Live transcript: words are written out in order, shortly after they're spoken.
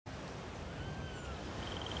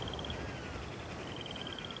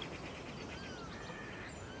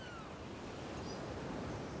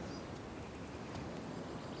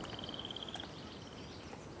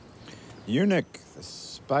Eunuch, the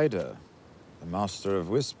spider, the master of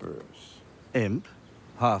whisperers. Imp,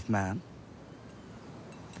 half man.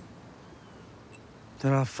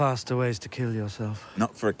 There are faster ways to kill yourself.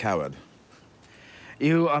 Not for a coward.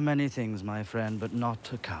 You are many things, my friend, but not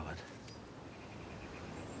a coward.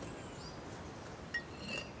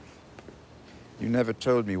 You never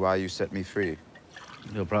told me why you set me free.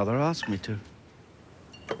 Your brother asked me to.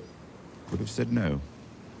 Would have said no.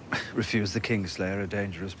 Refuse the Kingslayer, a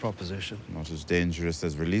dangerous proposition. Not as dangerous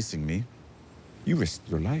as releasing me. You risked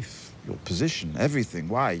your life, your position, everything.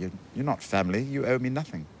 Why? You're not family. You owe me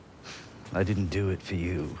nothing. I didn't do it for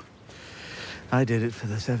you. I did it for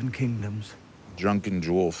the Seven Kingdoms. A drunken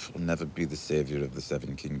dwarf will never be the savior of the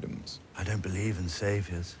Seven Kingdoms. I don't believe in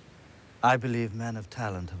saviors. I believe men of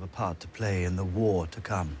talent have a part to play in the war to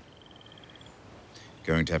come.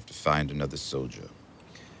 Going to have to find another soldier.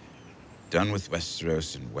 Done with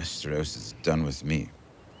Westeros, and Westeros is done with me.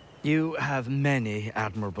 You have many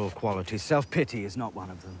admirable qualities. Self-pity is not one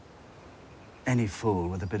of them. Any fool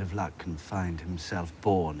with a bit of luck can find himself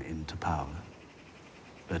born into power.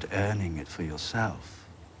 But earning it for yourself,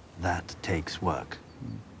 that takes work.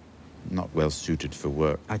 Not well suited for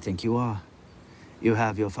work. I think you are. You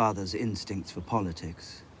have your father's instincts for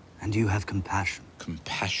politics, and you have compassion.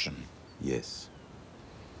 Compassion, yes.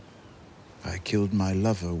 I killed my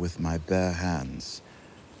lover with my bare hands.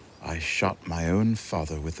 I shot my own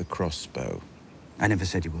father with a crossbow. I never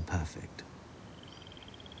said you were perfect.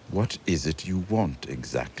 What is it you want,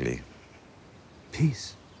 exactly?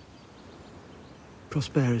 Peace.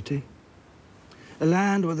 Prosperity. A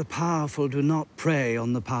land where the powerful do not prey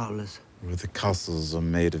on the powerless. Where the castles are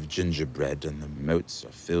made of gingerbread and the moats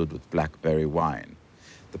are filled with blackberry wine.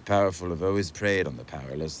 The powerful have always preyed on the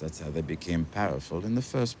powerless. That's how they became powerful in the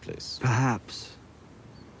first place. Perhaps.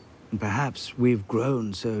 And perhaps we've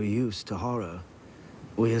grown so used to horror,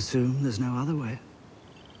 we assume there's no other way.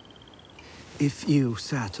 If you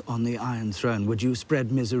sat on the Iron Throne, would you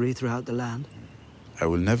spread misery throughout the land? I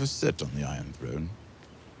will never sit on the Iron Throne.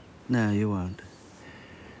 No, you won't.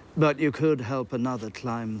 But you could help another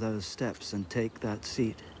climb those steps and take that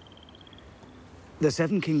seat. The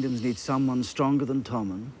Seven Kingdoms need someone stronger than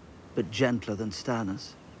Tommen, but gentler than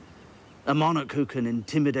Stannis. A monarch who can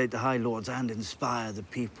intimidate the High Lords and inspire the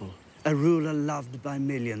people. A ruler loved by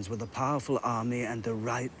millions with a powerful army and the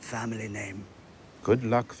right family name. Good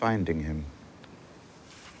luck finding him.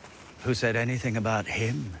 Who said anything about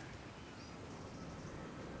him?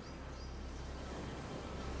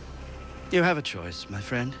 You have a choice, my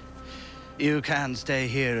friend. You can stay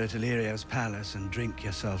here at Illyrio's palace and drink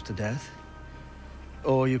yourself to death.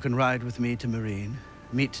 Or you can ride with me to Meereen,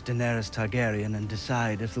 meet Daenerys Targaryen, and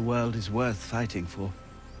decide if the world is worth fighting for.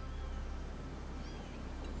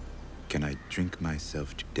 Can I drink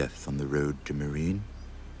myself to death on the road to Meereen?